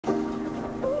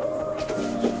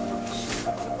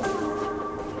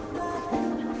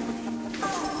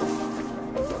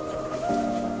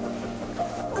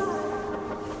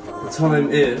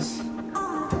time is,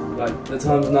 like, the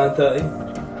time's 9:30.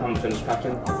 Haven't finished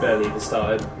packing, barely even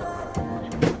started.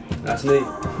 That's me.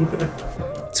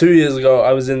 2 years ago,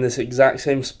 I was in this exact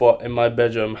same spot in my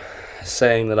bedroom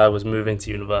saying that I was moving to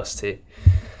university.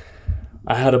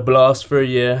 I had a blast for a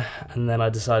year, and then I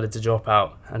decided to drop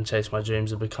out and chase my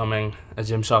dreams of becoming a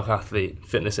Gymshark athlete,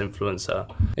 fitness influencer.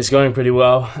 It's going pretty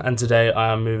well, and today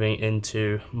I am moving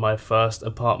into my first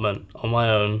apartment on my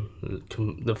own.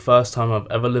 The first time I've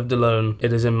ever lived alone.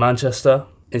 It is in Manchester.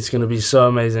 It's going to be so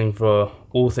amazing for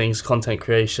all things content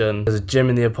creation. There's a gym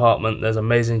in the apartment, there's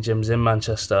amazing gyms in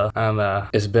Manchester, and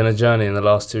it's been a journey in the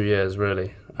last 2 years,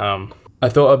 really. I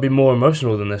thought I'd be more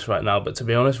emotional than this right now, but to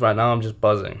be honest, right now I'm just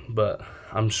buzzing. But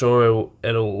I'm sure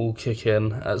it'll all kick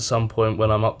in at some point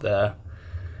when I'm up there.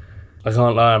 I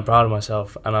can't lie, I'm proud of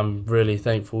myself, and I'm really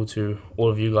thankful to all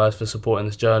of you guys for supporting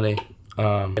this journey.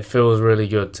 It feels really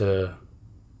good to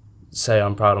say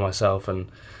I'm proud of myself, and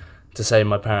to say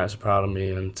my parents are proud of me,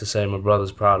 and to say my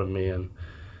brother's proud of me, and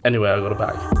anyway, I got it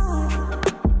back.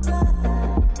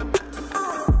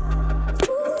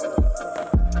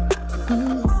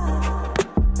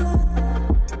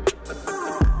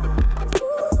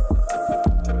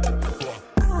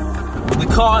 The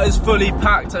car is fully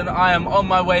packed and I am on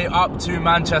my way up to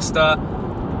Manchester.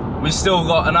 We've still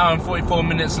got an hour and 44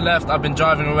 minutes left. I've been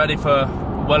driving already for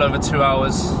well over 2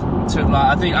 hours.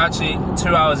 I think actually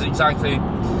 2 hours exactly.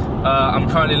 I'm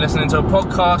currently listening to a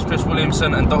podcast, Chris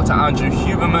Williamson and Dr. Andrew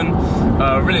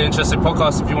Huberman. Really interesting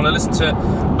podcast if you want to listen to it.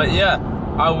 But yeah,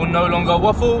 I will no longer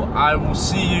waffle. I will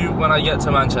see you when I get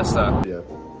to Manchester. Yeah.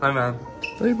 Hi man.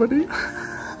 Hey buddy.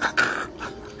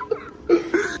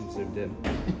 Zoomed in.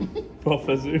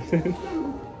 Proper zoomed in.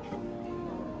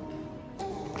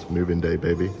 It's moving day,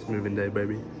 baby. It's moving day,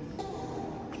 baby.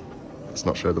 Let's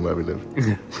not show them where we live.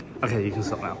 Okay, you can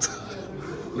stop now.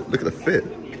 Look at the fit.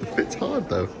 The fit's hard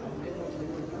though.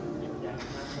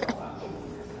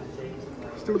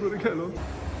 Still got the kettle on.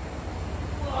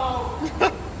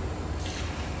 Whoa!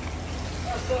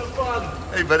 That's so fun!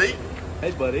 Hey buddy!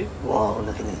 Hey buddy. Whoa,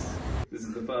 look at this. This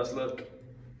is the first look.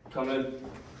 Come in.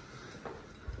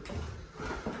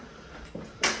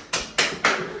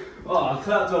 Oh, I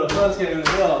clapped on the first game as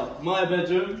well. My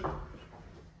bedroom.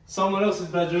 Someone else's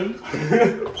bedroom.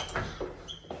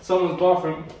 Someone's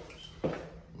bathroom.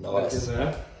 Nice.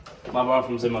 My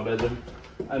bathroom's in my bedroom.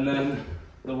 And then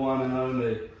the one and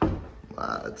only.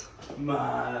 Mad.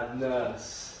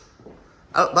 Madness.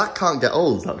 Oh, that can't get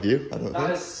old, that view, I don't think.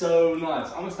 That is so nice.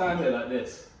 I'm gonna stand here like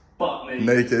this. Butt naked.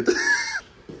 Naked.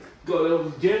 Got a little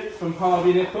gift from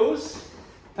Harvey Nichols.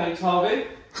 Thanks, Harvey.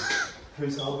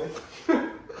 Who's Harvey?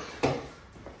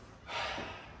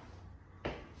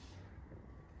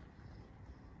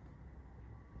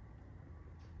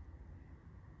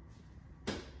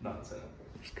 Nuts, isn't it?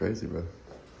 It's crazy, bro.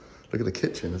 Look at the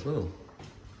kitchen as well.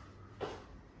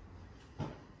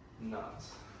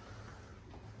 Nuts.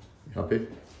 You happy?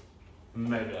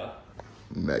 Mega.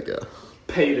 Mega.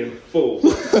 Paid in full.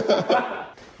 You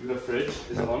got a fridge,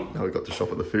 is it on? Now we've got to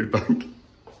shop at the food bank.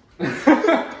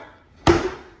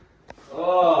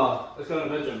 Oh, let's go in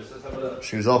the bedrooms, let's have a look.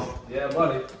 Shoes off. Yeah,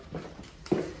 buddy.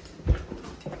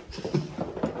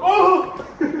 Oh!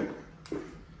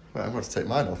 Right, I'm going to take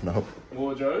mine off now.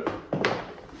 Wardrobe.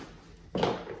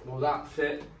 Will that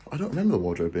fit? I don't remember the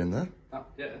wardrobe being there.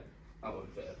 Yeah, that won't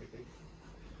fit everything.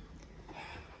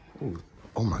 Ooh.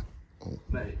 Oh my. Oh.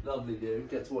 Mate, lovely view.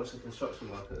 Get to watch the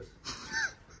construction workers.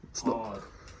 It's not.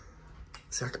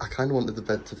 See, I kind of wanted the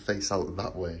bed to face out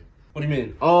that way. What do you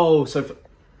mean? Oh, so you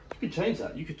could change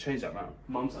that. You could change that, man.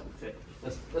 Mum's that would fit.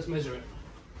 Let's measure it.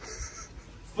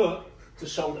 Foot to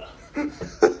shoulder.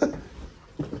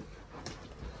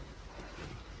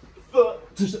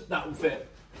 Foot to that will fit.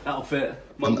 That'll fit.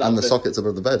 And the sockets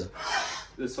above the bed.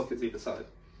 The sockets either side.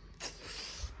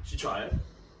 Should try it.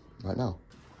 Right now.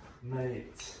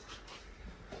 Mate.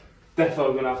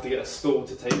 Defo gonna have to get a stool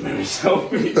to take many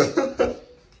selfies.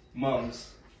 Mum's.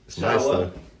 It's shower. nice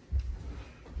though.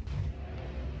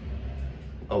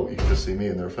 Oh, you can just see me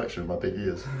in the reflection of my big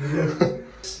ears.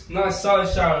 Nice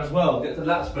size shower as well. Get the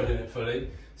lap spread in it fully.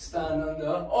 Stand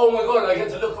under. Oh my god, I get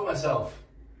to look at myself.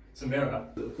 It's a mirror.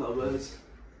 Little cupboards.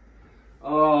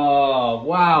 Oh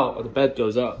wow. Oh, the bed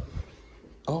goes up.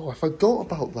 Oh, I forgot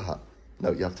about that.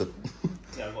 No, you have to.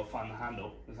 Yeah, I've got to find the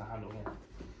handle. There's a handle here.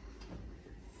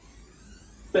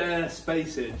 Bare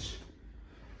spacage.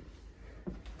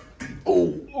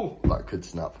 Oh, that could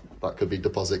snap. That could be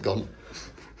deposit gone.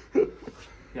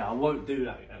 Yeah, I won't do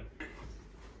that again.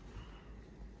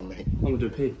 Mate. I'm gonna do a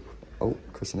pee. Oh,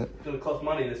 christen it. It's gonna cost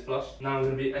money, this flush. Now I'm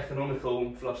gonna be economical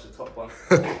and flush the top one.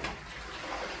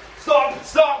 Stop!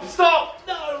 Stop! Stop!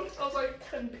 No! I was like...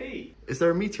 10p. Is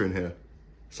there a meter in here?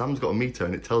 Sam's got a meter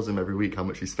and it tells him every week how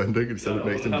much he's spending, and so it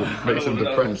makes him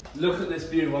depressed. Look at this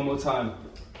view one more time.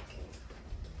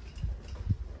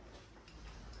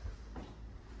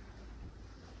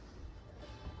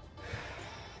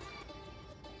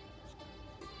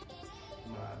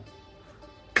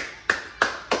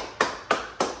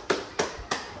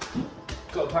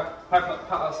 Got to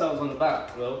pat ourselves on the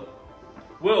back, Will.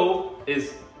 Will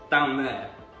is down there,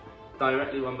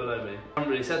 directly one below me. I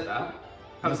haven't really said that.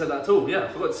 Haven't said that at all. Yeah, I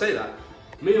forgot to say that.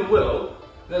 Me and Will,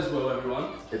 there's Will,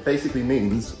 everyone. It basically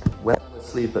means when I'm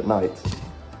asleep at night,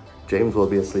 James will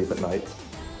be asleep at night.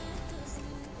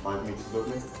 5 meters above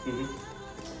me.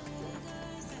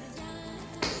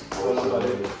 Well done,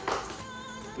 buddy.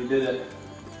 We did it.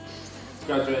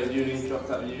 Graduated uni, dropped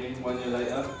out of uni 1 year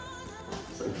later.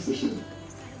 Same position.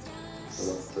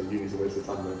 So uni's a waste of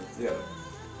time then. Yeah.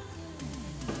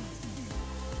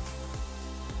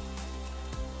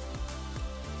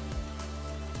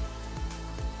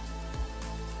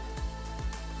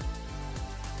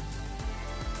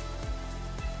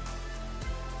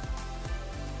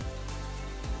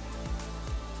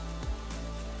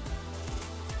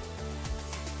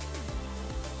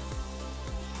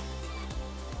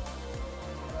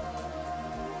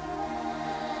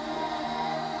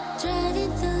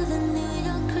 Driving through the New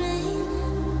York rain,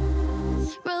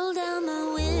 roll down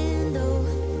my window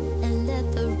and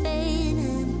let the rain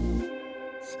in.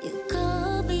 You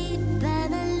call me by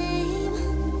my name,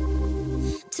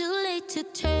 too late to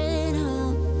turn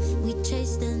home. We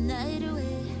chase the night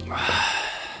away.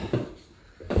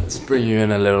 Let's bring you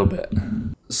in a little bit.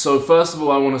 So first of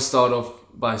all, I want to start off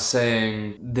by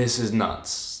saying this is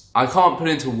nuts. I can't put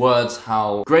into words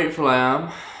how grateful I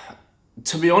am.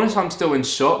 To be honest, I'm still in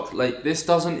shock. Like, this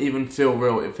doesn't even feel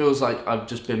real. It feels like I've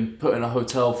just been put in a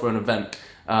hotel for an event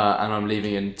and I'm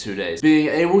leaving in 2 days. Being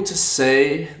able to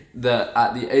say that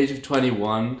at the age of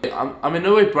 21, I'm in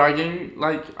no way bragging.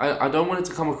 Like, I don't want it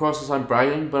to come across as I'm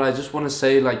bragging, but I just want to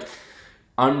say, like,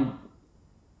 I'm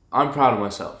proud of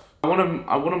myself. I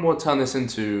want to more turn this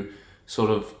into sort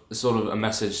of a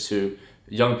message to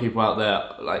young people out there,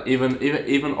 like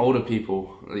even older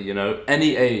people, you know,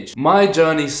 any age. My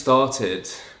journey started,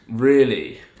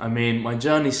 really, my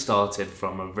journey started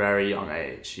from a very young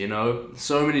age, you know?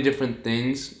 So many different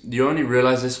things. You only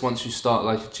realize this once you start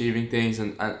like achieving things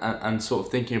and sort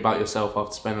of thinking about yourself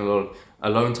after spending a lot of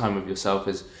alone time with yourself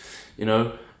is, you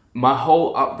know, my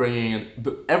whole upbringing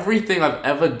and everything I've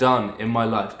ever done in my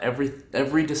life,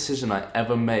 every decision I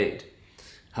ever made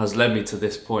has led me to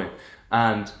this point.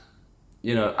 And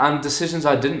you know, and decisions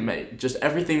I didn't make, just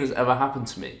everything that's ever happened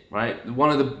to me, right? One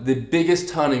of the biggest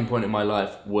turning point in my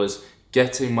life was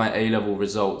getting my A-level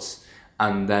results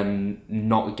and then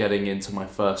not getting into my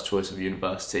first choice of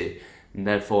university, and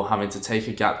therefore having to take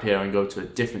a gap year and go to a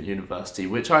different university,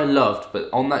 which I loved, but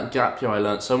on that gap year I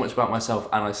learned so much about myself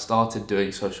and I started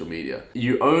doing social media.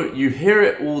 You hear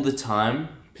it all the time,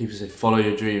 people say follow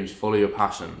your dreams, follow your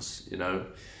passions, you know,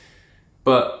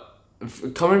 but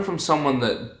coming from someone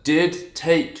that did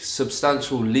take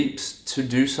substantial leaps to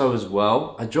do so as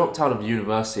well, I dropped out of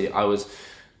university. I was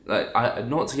like,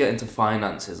 not to get into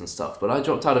finances and stuff, but I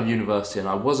dropped out of university and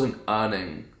I wasn't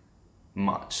earning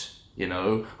much, you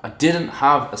know? I didn't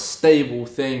have a stable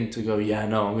thing to go, yeah,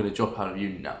 no, I'm gonna drop out of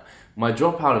uni now. My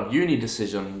drop out of uni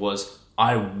decision was,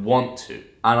 I want to.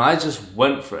 And I just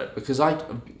went for it because I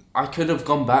could have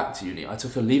gone back to uni. I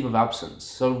took a leave of absence.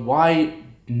 So why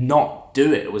not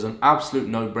do it? It was an absolute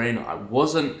no-brainer.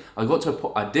 I got to a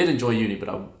point, I did enjoy uni, but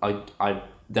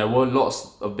there were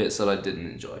lots of bits that I didn't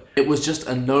enjoy. It was just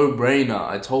a no-brainer.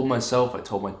 I told myself, I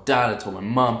told my dad, I told my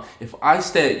mum, if I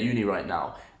stay at uni right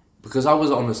now, because I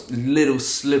was on this little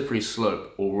slippery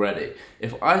slope already,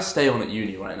 if I stay on at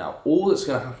uni right now, all that's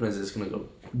gonna happen is it's gonna go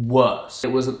worse.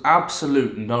 It was an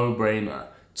absolute no-brainer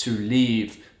to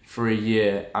leave for a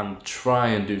year and try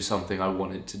and do something I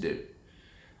wanted to do.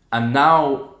 And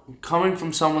now, coming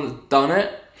from someone that's done it,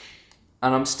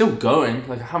 and I'm still going,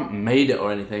 like I haven't made it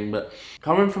or anything, but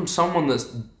coming from someone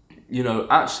that's, you know,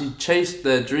 actually chased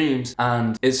their dreams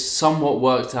and it's somewhat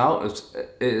worked out,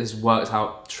 it has worked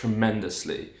out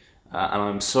tremendously. And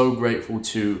I'm so grateful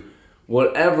to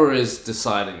whatever is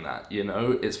deciding that, you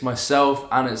know, it's myself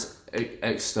and it's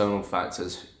external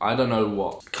factors. I don't know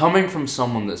what. Coming from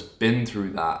someone that's been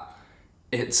through that,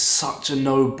 it's such a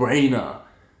no-brainer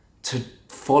to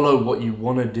follow what you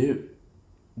want to do.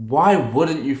 Why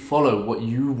wouldn't you follow what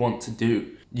you want to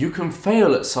do? You can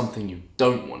fail at something you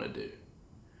don't want to do.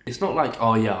 It's not like,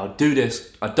 oh yeah, I'll do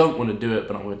this, I don't want to do it,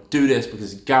 but I'm going to do this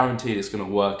because it's guaranteed it's going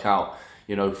to work out.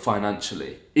 you know,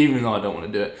 financially, even though I don't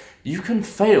want to do it. You can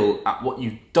fail at what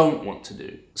you don't want to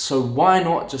do. So why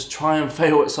not just try and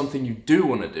fail at something you do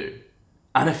want to do?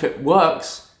 And if it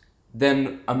works,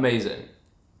 then amazing.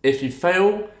 If you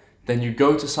fail, then you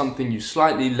go to something you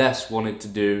slightly less wanted to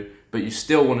do, but you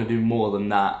still want to do more than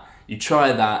that. You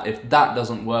try that. If that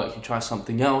doesn't work, you try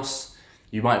something else.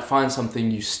 You might find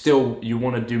something you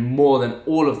want to do more than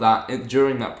all of that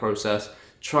during that process.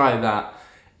 Try that.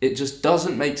 It just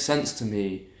doesn't make sense to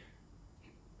me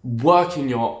working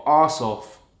your ass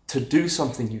off to do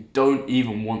something you don't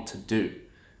even want to do.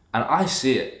 And I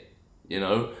see it, you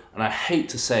know, and I hate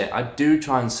to say it. I do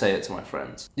try and say it to my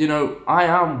friends. You know, I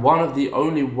am one of the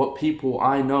only people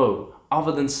I know,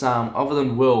 other than Sam, other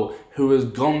than Will, who has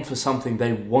gone for something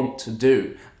they want to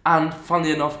do. And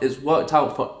funnily enough, it's worked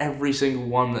out for every single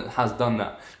one that has done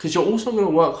that. Because you're also going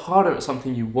to work harder at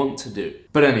something you want to do.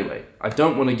 But anyway, I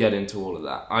don't want to get into all of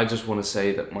that. I just want to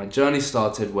say that my journey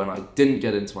started when I didn't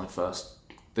get into my first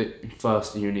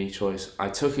uni choice. I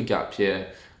took a gap year.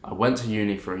 I went to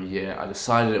uni for a year. I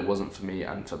decided it wasn't for me.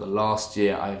 And for the last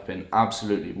year, I've been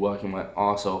absolutely working my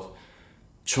arse off,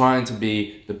 trying to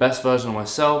be the best version of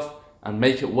myself and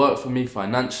make it work for me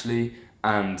financially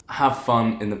and have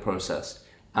fun in the process.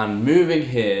 And moving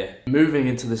here, moving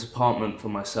into this apartment for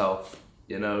myself,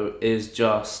 you know, is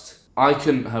just, I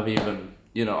couldn't have even,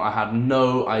 you know, I had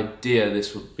no idea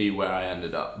this would be where I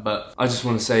ended up. But I just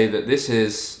want to say that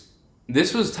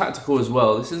this was tactical as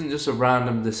well. This isn't just a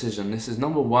random decision. This is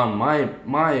number one,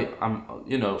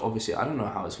 you know, obviously I don't know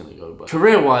how it's going to go, but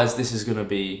career-wise, this is going to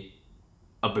be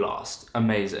a blast,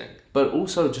 amazing. But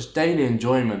also just daily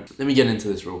enjoyment. Let me get into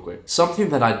this real quick. Something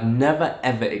that I'd never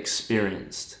ever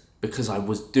experienced because I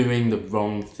was doing the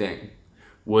wrong thing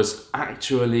was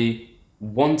actually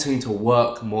wanting to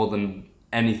work more than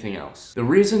anything else. The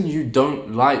reason you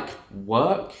don't like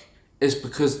work is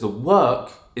because the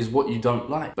work is what you don't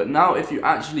like. But now if you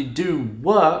actually do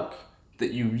work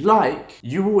that you like,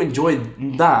 you will enjoy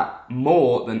that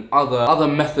more than other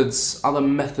methods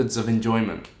of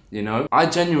enjoyment, you know? I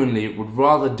genuinely would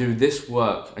rather do this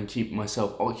work and keep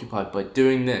myself occupied by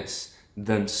doing this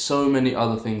than so many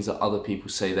other things that other people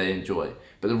say they enjoy.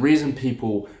 But the reason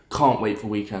people can't wait for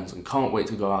weekends and can't wait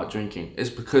to go out drinking is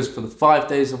because for the 5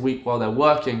 days a week while they're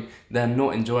working, they're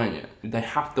not enjoying it. They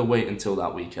have to wait until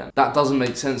that weekend. That doesn't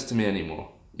make sense to me anymore.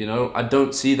 You know, I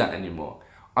don't see that anymore.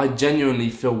 I genuinely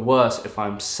feel worse if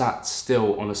I'm sat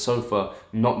still on a sofa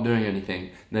not doing anything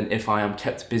than if I am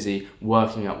kept busy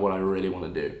working at what I really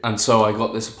want to do. And so I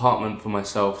got this apartment for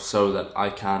myself so that I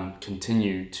can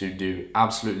continue to do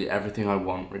absolutely everything I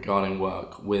want regarding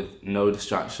work with no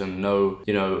distraction, no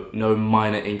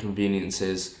minor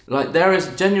inconveniences. Like, there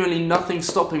is genuinely nothing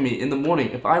stopping me in the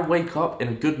morning. If I wake up in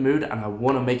a good mood and I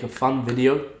want to make a fun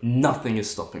video, nothing is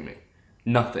stopping me.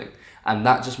 Nothing. And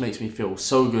that just makes me feel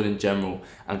so good in general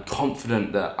and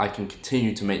confident that I can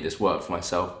continue to make this work for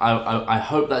myself. I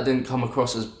hope that didn't come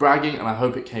across as bragging, and I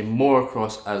hope it came more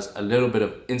across as a little bit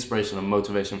of inspiration and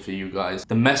motivation for you guys.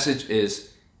 The message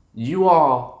is, you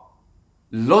are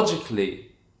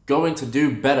logically going to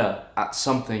do better at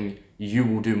something you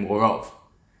will do more of.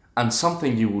 And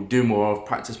something you will do more of,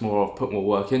 practice more of, put more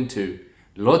work into,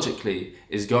 logically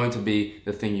is going to be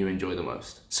the thing you enjoy the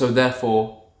most. So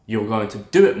therefore, you're going to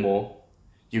do it more,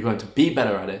 you're going to be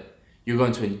better at it, you're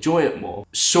going to enjoy it more.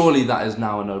 Surely that is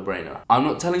now a no-brainer. I'm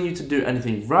not telling you to do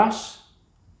anything rash,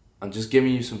 I'm just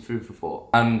giving you some food for thought.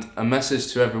 And a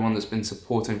message to everyone that's been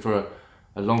supporting for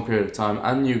a long period of time,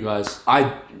 and you guys,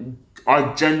 I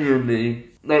genuinely,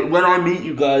 like, when I meet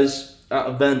you guys at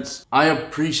events, I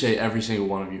appreciate every single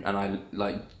one of you, and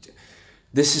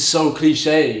this is so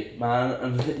cliche, man,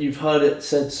 and you've heard it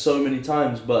said so many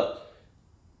times, but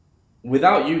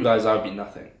without you guys, I would be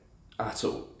nothing at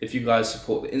all. If you guys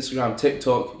support the Instagram,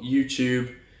 TikTok,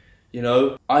 YouTube, you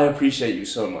know, I appreciate you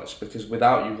so much, because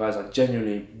without you guys, I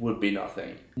genuinely would be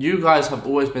nothing. You guys have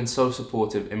always been so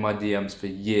supportive in my DMs for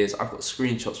years. I've got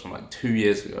screenshots from like 2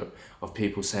 years ago of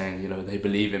people saying, you know, they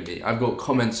believe in me. I've got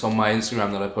comments on my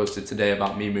Instagram that I posted today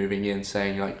about me moving in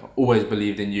saying, like, always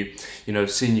believed in you, you know,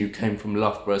 seen you came from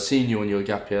Loughborough, seen you on your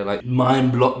gap year, like,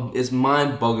 it's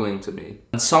mind-boggling to me.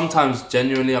 And sometimes,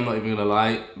 genuinely, I'm not even gonna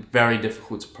lie, very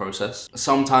difficult to process.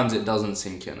 Sometimes it doesn't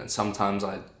sink in, and sometimes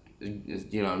I,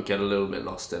 you know, get a little bit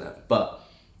lost in it. But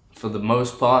for the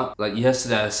most part, like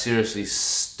yesterday, I seriously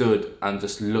stood and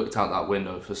just looked out that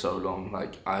window for so long.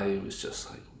 Like, I was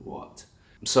just like, what?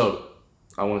 So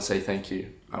I want to say thank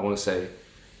you. I want to say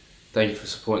thank you for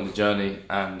supporting the journey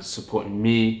and supporting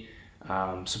me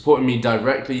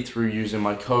directly through using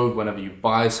my code whenever you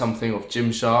buy something off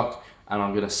Gymshark. and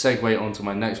I'm gonna segue onto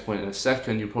my next point in a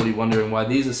second. You're probably wondering why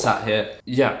these are sat here.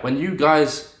 Yeah, when you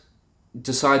guys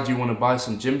decide you want to buy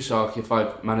some Gymshark, if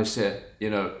I've managed to, you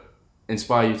know,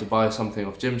 inspire you to buy something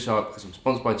off Gymshark because I'm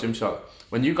sponsored by Gymshark,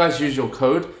 when you guys use your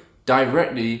code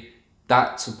directly,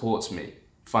 that supports me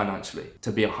financially,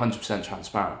 to be 100%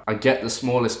 transparent. I get the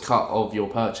smallest cut of your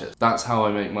purchase. That's how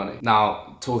I make money.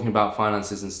 Now, talking about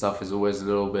finances and stuff is always a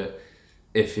little bit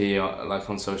iffy, like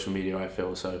on social media, I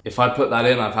feel. So if I put that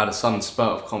in, I've had a sudden spurt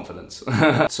of confidence.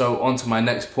 So on to my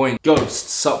next point, Ghost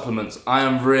supplements. I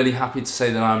am really happy to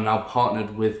say that I'm now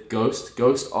partnered with Ghost.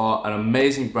 Ghost are an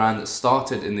amazing brand that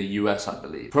started in the US, I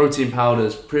believe. Protein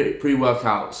powders,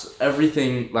 pre-workouts,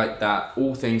 everything like that,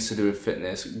 all things to do with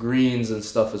fitness, greens and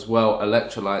stuff as well,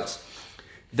 electrolytes.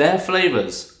 Their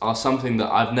flavors are something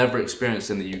that I've never experienced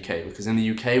in the UK, because in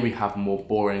the UK we have more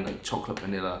boring, like chocolate,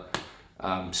 vanilla,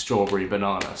 strawberry,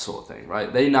 banana sort of thing,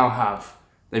 right?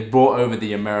 They've brought over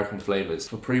the American flavors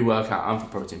for pre-workout and for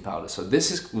protein powder. So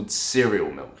this is called cereal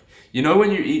milk. You know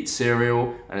when you eat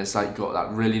cereal and it's like got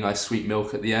that really nice sweet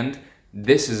milk at the end?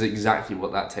 This is exactly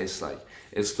what that tastes like.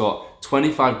 It's got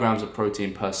 25 grams of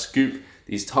protein per scoop.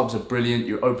 These tubs are brilliant.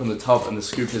 You open the tub and the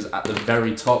scoop is at the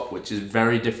very top, which is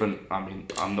very different. I mean,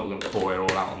 I'm not gonna pour it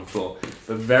all out on the floor,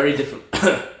 but very different,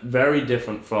 very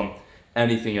different from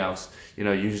anything else. You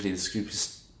know, usually the scoop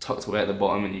is tucked away at the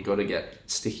bottom and you got to get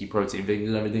sticky protein things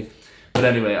and everything. But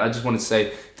anyway, I just wanted to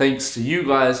say thanks to you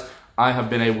guys, I have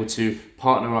been able to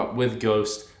partner up with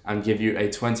Ghost and give you a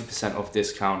 20% off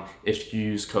discount if you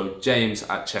use code James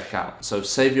at checkout. So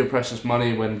save your precious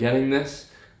money when getting this,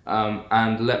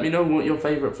 and let me know what your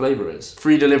favorite flavor is.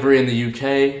 Free delivery in the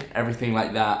UK, everything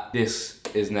like that. This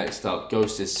is next up.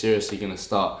 Ghost is seriously going to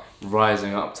start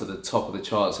rising up to the top of the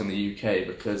charts in the UK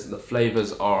because the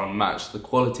flavors are unmatched, the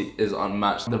quality is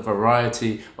unmatched, the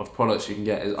variety of products you can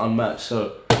get is unmatched.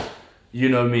 So you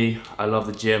know me, I love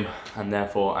the gym, and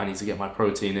therefore I need to get my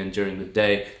protein in during the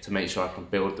day to make sure I can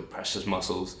build the precious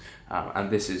muscles, and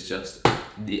this is just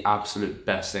the absolute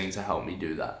best thing to help me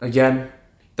do that. Again,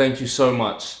 thank you so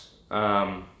much.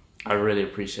 I really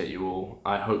appreciate you all.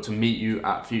 I hope to meet you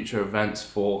at future events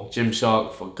for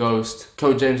Gymshark, for Ghost.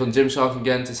 Code James on Gymshark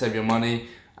again to save your money.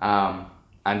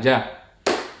 And yeah,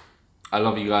 I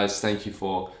love you guys. Thank you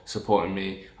for supporting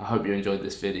me. I hope you enjoyed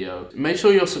this video. Make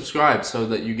sure you're subscribed so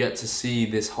that you get to see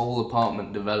this whole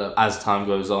apartment develop as time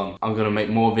goes on. I'm gonna make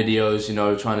more videos, you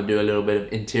know, trying to do a little bit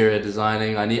of interior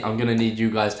designing. I'm gonna need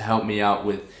you guys to help me out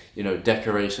with, you know,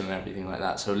 decoration and everything like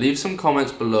that. So leave some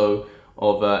comments below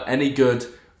of any good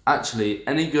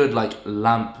like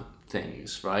lamp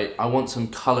things, right? I want some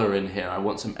color in here. I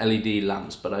want some LED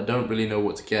lamps, but I don't really know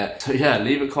what to get. So yeah,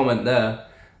 leave a comment there.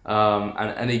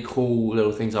 And any cool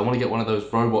little things. I want to get one of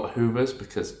those robot hoovers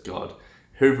because, God,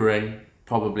 hoovering,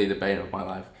 probably the bane of my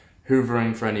life.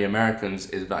 Hoovering for any Americans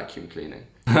is vacuum cleaning.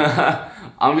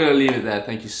 I'm going to leave it there.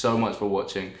 Thank you so much for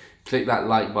watching. Click that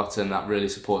like button, that really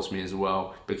supports me as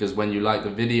well, because when you like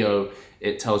the video,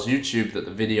 it tells YouTube that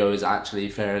the video is actually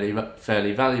fairly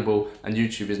valuable, and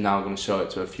YouTube is now going to show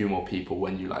it to a few more people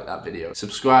when you like that video.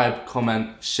 Subscribe,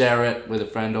 comment, share it with a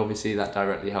friend, obviously that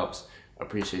directly helps. I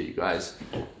appreciate you guys.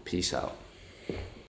 Peace out.